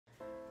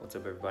What's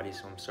up, everybody?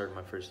 So I'm starting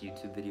my first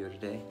YouTube video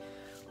today.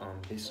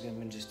 Basically I'm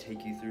gonna just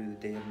take you through the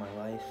day of my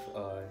life,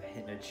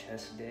 hitting a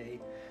chest day.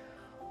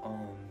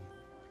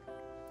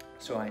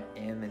 So I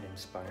am an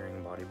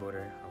inspiring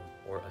bodybuilder,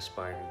 or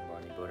aspiring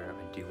bodybuilder.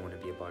 I do want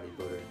to be a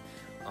bodybuilder.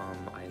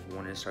 I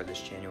wanted to start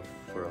this channel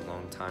for a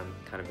long time,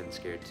 kind of been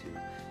scared too,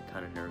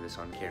 kind of nervous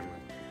on camera.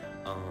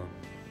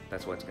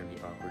 That's why it's gonna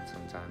be awkward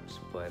sometimes,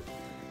 but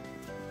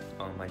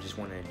I just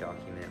wanted to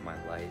document my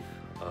life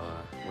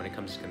when it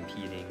comes to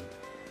competing,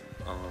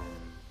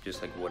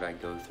 just like what I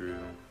go through,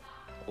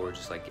 or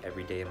just like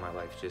every day of my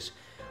life, just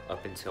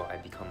up until I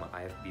become an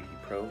IFBB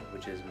pro,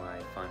 which is my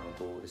final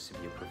goal, is to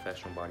be a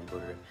professional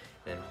bodybuilder,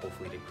 and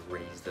hopefully to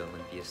graze the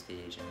Olympia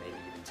stage and maybe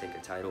even take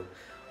a title.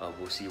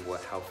 We'll see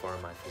how far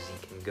my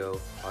physique can go.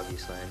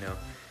 Obviously, I know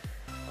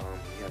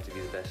you have to be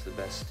the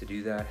best to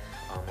do that.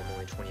 I'm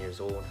only 20 years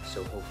old,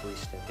 so hopefully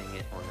stepping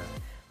it on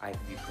an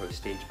IFBB pro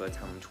stage by the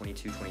time I'm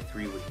 22,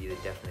 23 would be the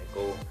definite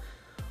goal.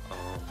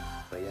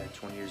 But yeah,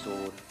 20 years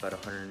old, about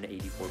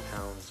 184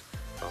 pounds,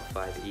 about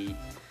 5'8".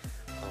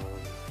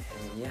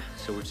 And yeah,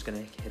 so we're just gonna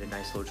hit a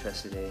nice little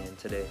chest today. And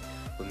today,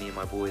 with me and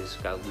my boys,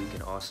 got Luke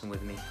and Austin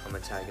with me. I'm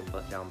gonna tag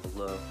them down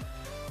below.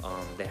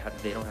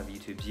 They don't have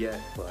YouTubes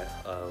yet, but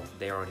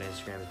they are on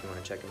Instagram if you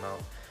wanna check them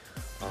out.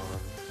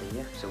 And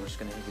yeah, so we're just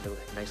gonna get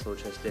a nice little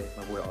chest day.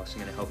 My boy Austin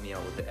gonna help me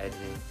out with the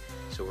editing,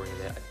 so we're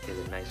gonna get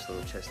a nice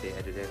little chest day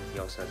edited. He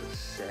also has a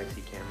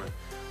sexy camera.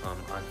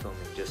 I'm filming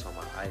just on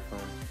my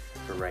iPhone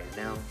for right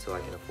now, so I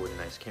can afford a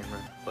nice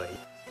camera. But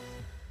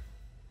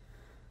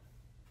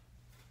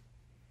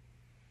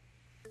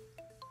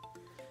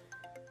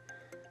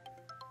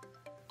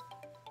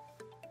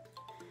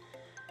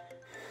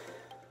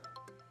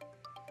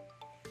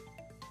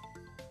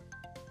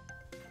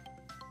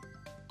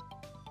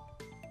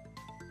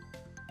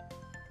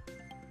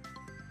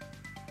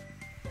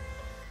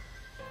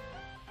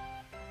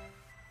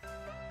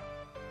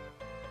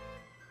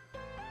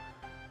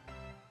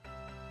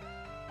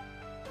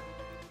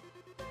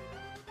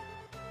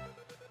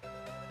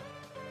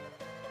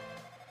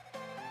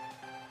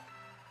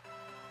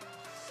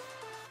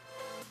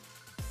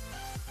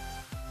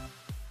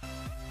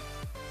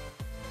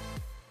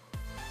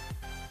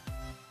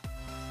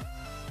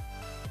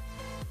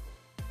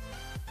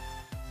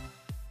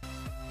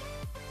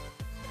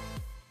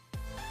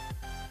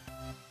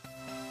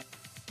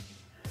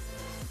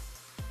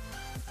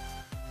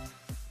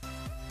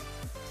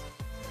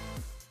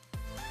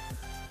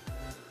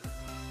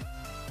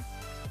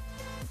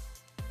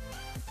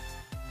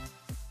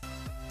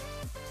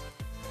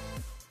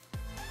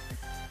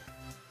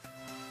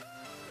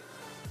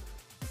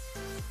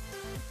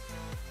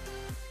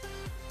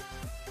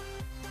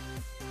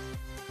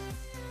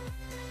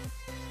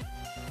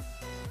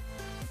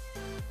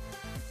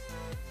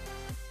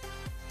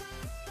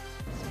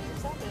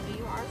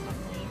You are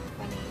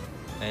funny.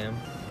 I am.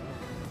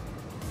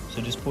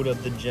 So just pulled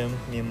up the gym,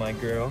 me and my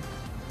girl.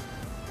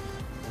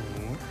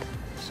 Ooh,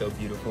 so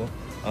beautiful.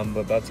 I'm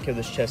about to kill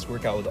this chest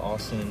workout with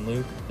Austin and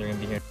Luke. They're gonna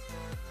be here.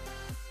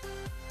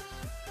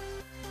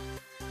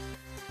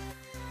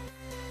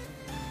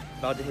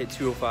 About to hit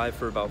 205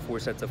 for about 4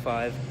 sets of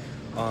 5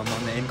 on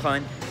the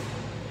incline.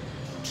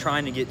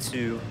 Trying to get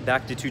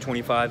back to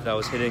 225 that I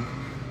was hitting,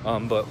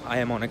 but I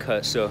am on a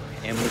cut, so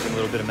I am losing a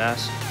little bit of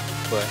mass.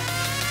 But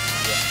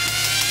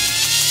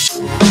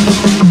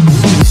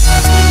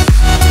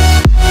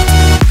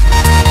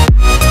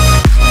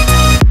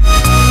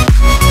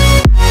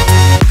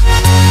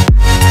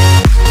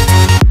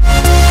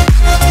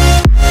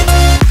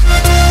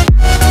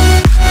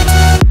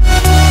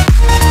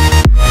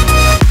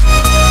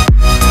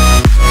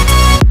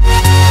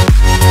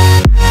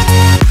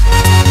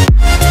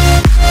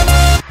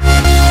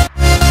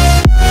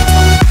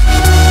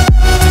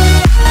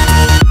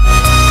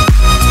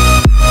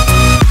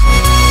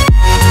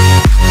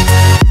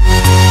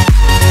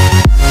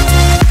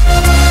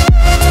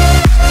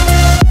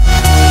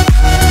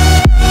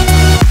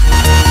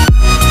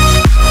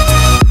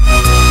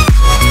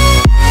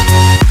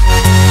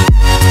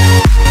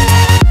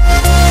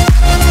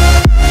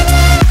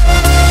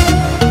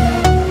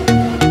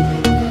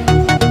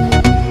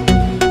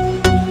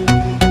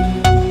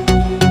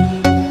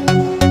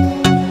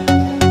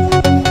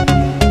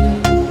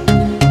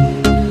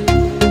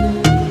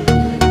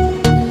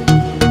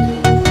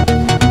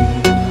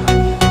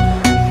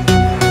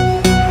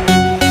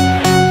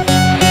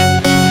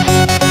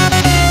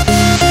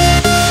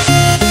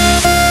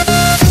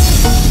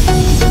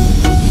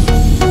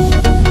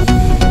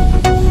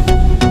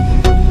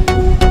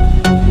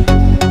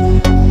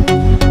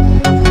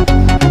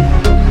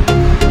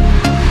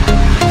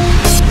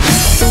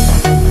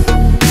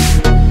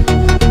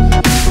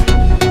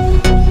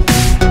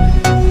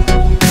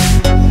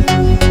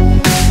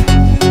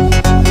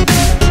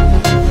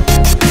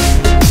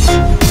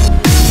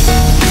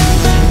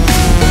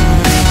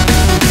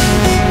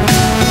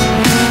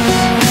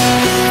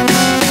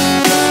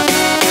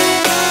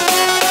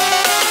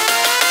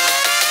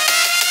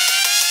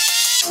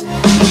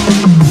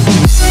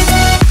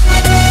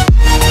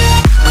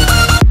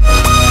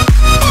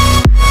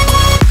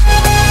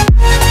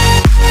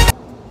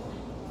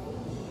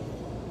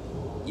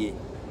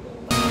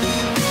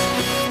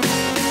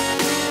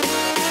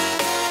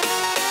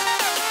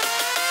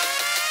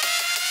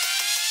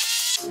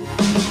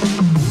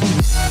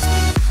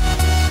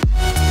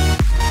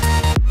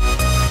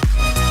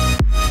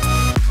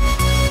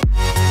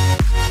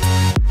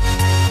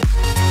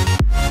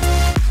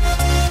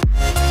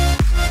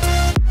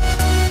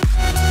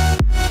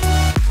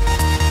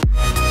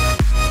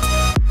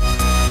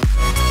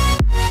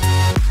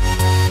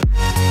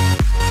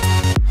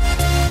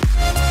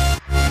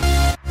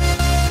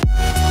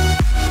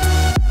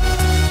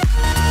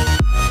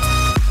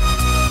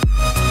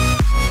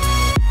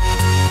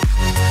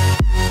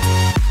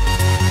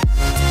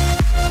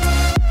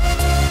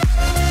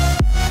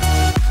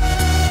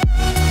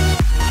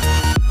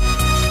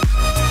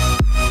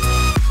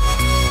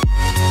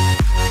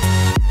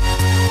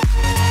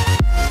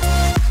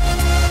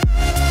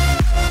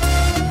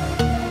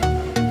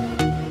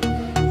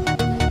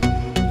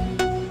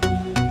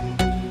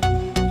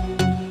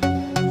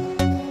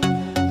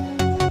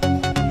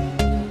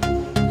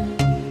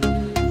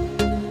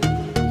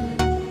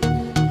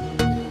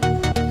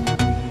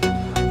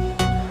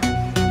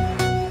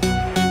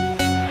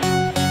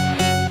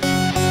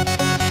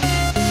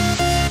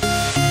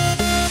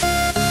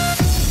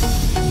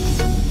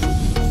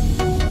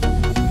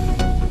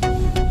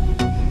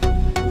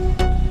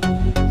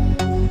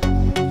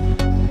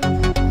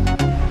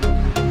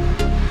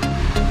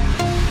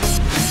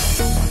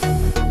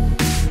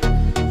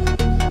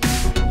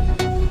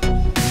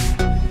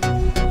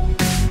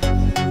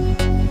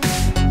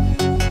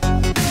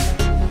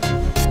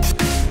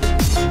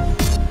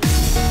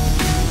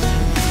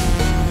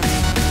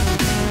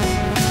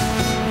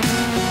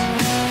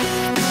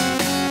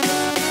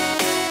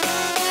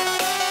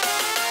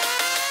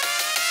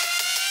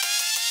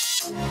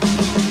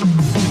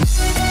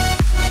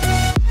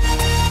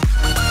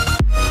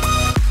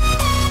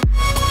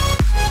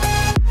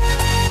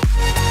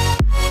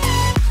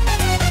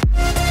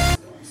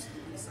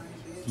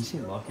You say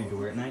lock your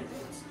door at night?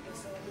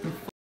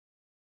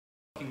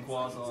 Fucking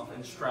quads off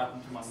and strap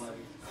them to my leg.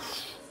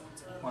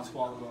 My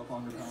squat was up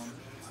 100 pounds.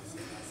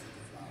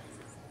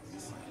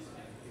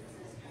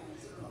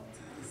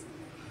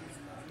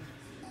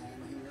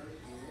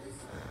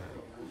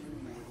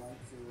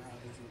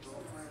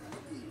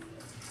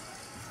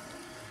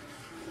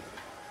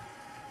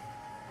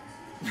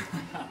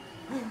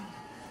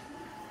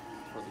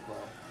 For the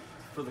clout.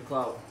 For the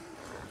clout.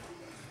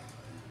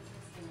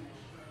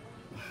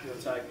 You'll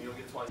tag me, you'll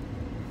get twice.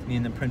 Me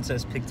and the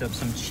princess picked up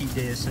some cheat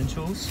day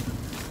essentials.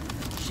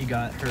 She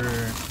got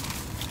her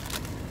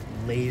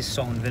Lay's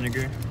salt and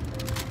vinegar.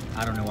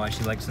 I don't know why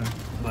she likes them,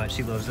 but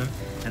she loves them.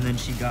 And then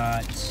she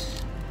got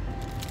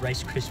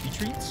Rice Krispie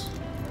treats.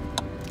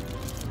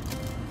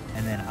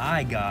 And then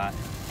I got,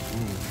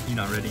 ooh, you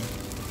not ready?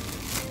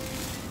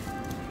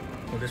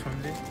 Hold this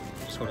one, dude.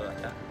 Just hold it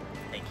like that.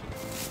 Thank you.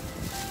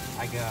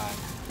 I got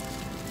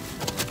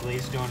a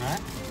glazed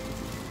donut.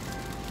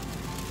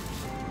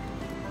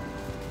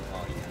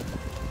 Oh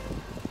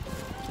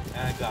yeah.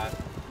 And I got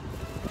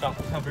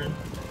chocolate covered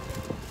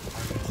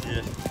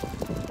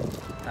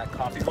that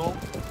coffee roll.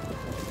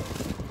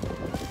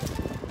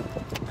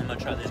 I'm gonna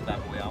try this bad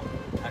boy out.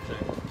 Actually,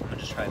 I'm gonna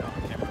just try it on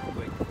camera real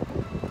quick.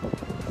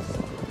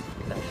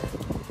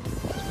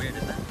 It's weird,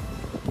 isn't it?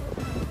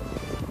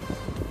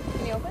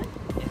 Can you open it?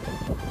 Yeah.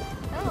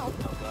 No. Oh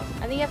god.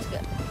 I think you have to go.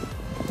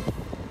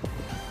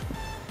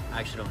 I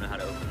actually don't know how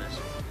to open this.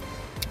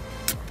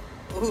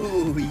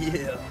 Ooh,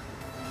 yeah.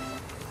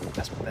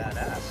 That's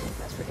badass.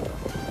 That's pretty cool.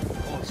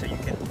 Oh, so you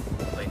can,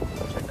 wait,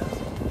 check that out.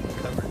 You can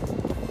cover it.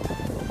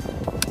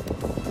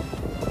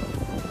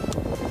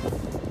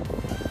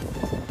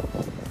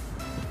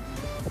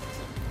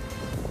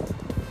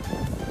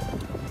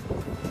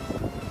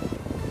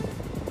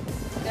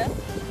 Good?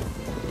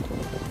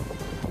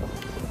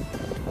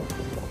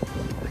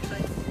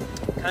 Actually,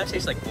 kind of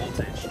tastes like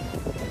voltage.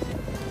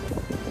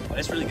 But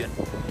it's really good.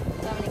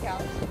 How many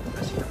calories?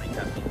 Let's see how many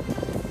caffeine.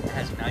 It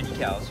has 90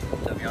 calories, so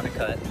if you're on a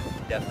cut,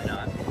 definitely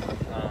not.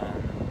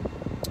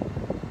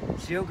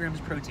 0 grams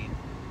protein,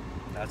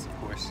 that's of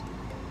course.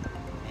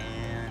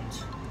 And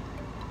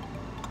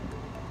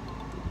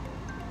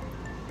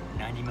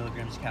 90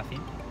 milligrams of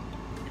caffeine.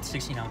 It's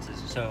 16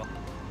 ounces, so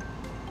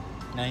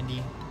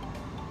 90,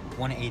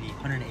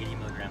 180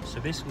 milligrams. So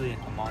basically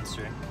a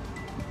monster,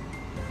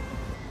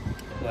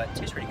 but it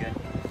tastes pretty good.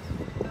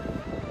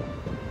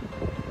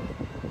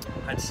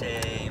 I'd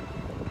say, you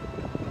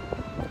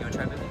wanna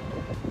try it, baby?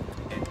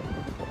 Okay.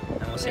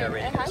 And we'll see our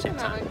rating It at the has same a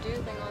time. Mountain Dew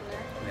thing on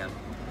there. Yeah.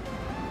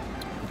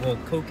 Well,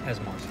 Coke has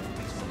monster. I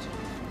think it's monster.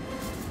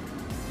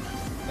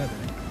 Oh,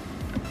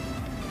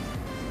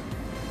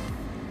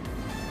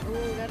 baby.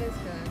 Ooh, that is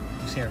good.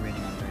 We'll see our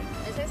rating on 3.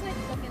 It tastes like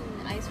fucking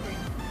ice cream.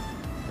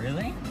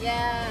 Really?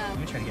 Yeah. Let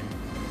me try it again.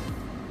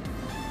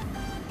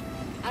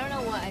 I don't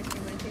know what ice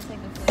cream, but it tastes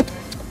like the flavor.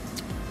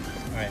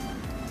 Alright.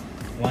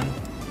 1,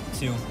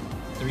 2,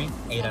 3,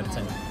 8 out of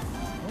 10.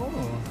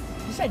 Oh,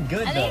 you said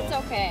good I though. think it's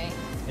okay.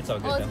 It's all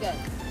good Oh, though. it's good.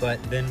 But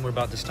then we're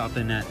about to stop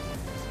in at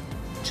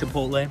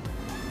Chipotle.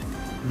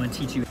 I'm gonna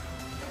teach you.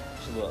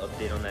 Just a little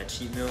update on that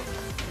cheat meal.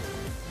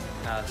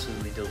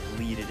 Absolutely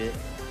deleted it.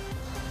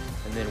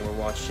 And then we're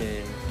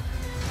watching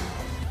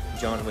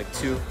John Wick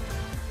 2.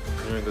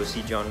 We're gonna go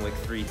see John Wick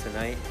 3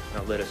 tonight.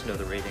 Now let us know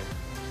the rating.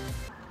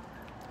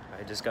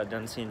 I just got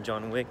done seeing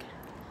John Wick.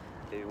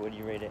 Baby, what do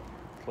you rate it?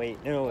 Wait,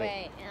 no, wait.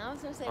 Wait, and I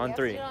was gonna say On we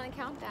 3. have to do it on a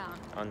countdown.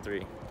 On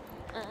 3. 1.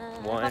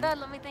 Hold on,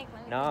 let me think.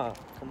 Nah,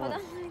 come Hold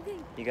on. on, let me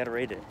think. You gotta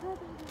rate it.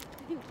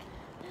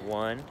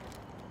 1,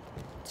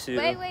 2.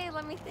 Wait,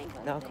 let me think.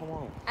 No, come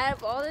on. Out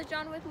of all the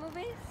John Wick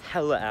movies?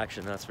 Hella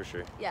action, that's for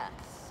sure. Yes,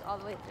 all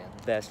the way through.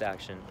 Best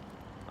action.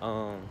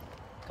 Come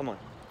on.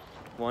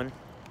 1,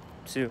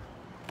 2,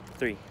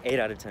 3. 8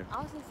 out of 10.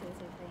 I was gonna say the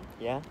same thing.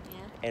 Yeah?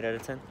 Yeah. 8 out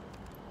of 10.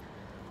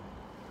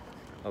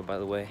 Oh, by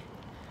the way,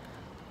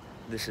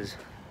 this is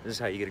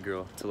how you get a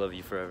girl to love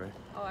you forever.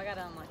 Oh, I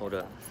gotta unlock. Hold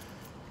up.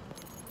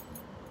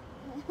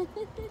 You're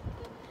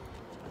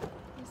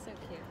so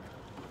cute.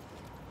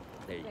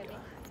 There you Baby. go.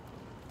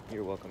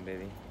 You're welcome,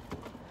 baby.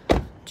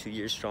 2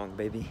 years strong,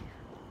 baby.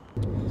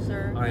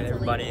 Sir. All right,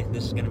 everybody.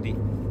 This is gonna be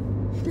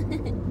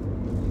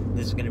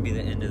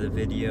the end of the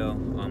video.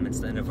 It's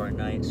the end of our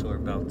night, so we're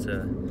about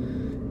to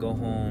go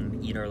home,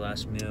 eat our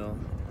last meal,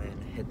 and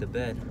then hit the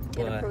bed.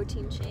 Get a But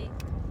protein shake.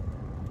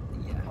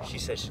 yeah, she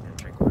said she's gonna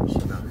drink one.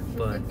 She's not.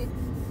 But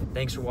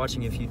thanks for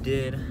watching. If you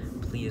did,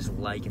 please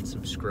like and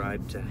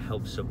subscribe to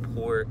help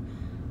support.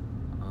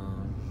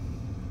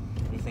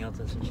 Anything else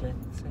to say?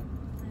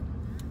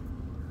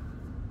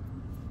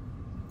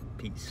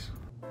 Peace.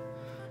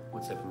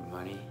 What's up,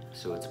 everybody?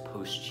 So it's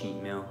post cheat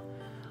meal.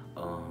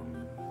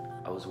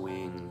 I was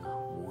weighing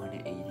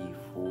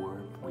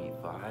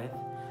 184.5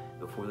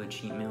 before the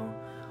cheat meal.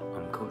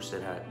 Coach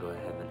said I go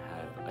ahead and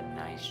have a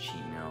nice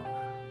cheat meal,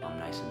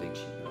 nice and big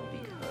cheat meal,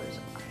 because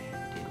I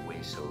did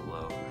weigh so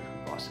low,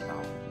 lost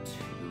about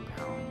 2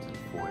 pounds in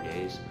 4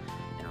 days,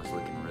 and I was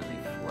looking really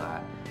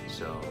flat.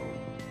 So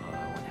I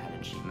went and had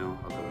a cheat meal.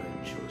 I'll go ahead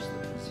and show us the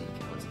physique,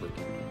 how it's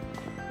looking.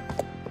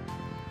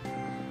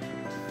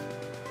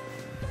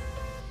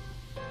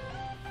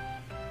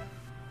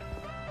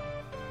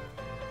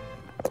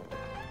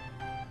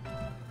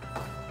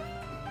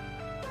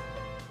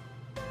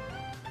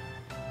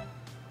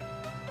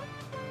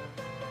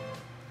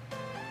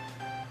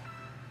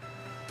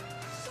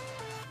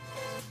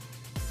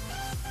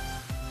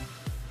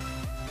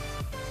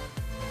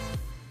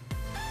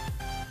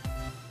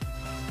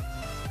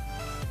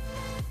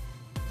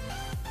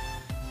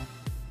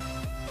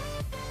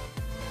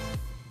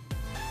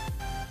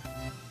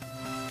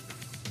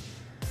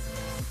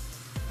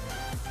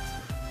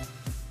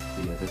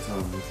 yeah, that's how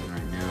I'm looking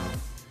right now.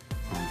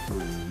 I'm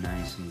feeling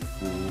nice and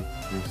full,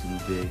 nice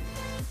and big.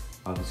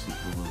 Obviously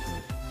a little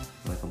bit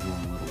like I'm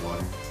on a little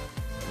water.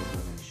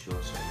 We're going to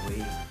show some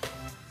weight.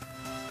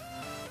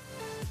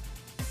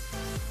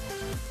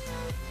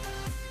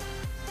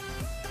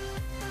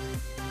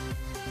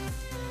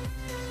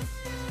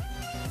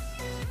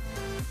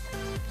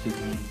 So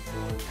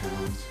 84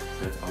 pounds,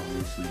 that's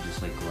obviously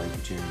just like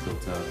glycogen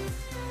built up.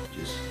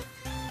 Just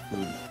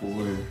feeling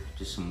fuller,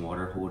 just some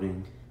water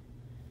holding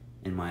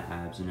in my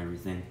abs and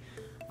everything.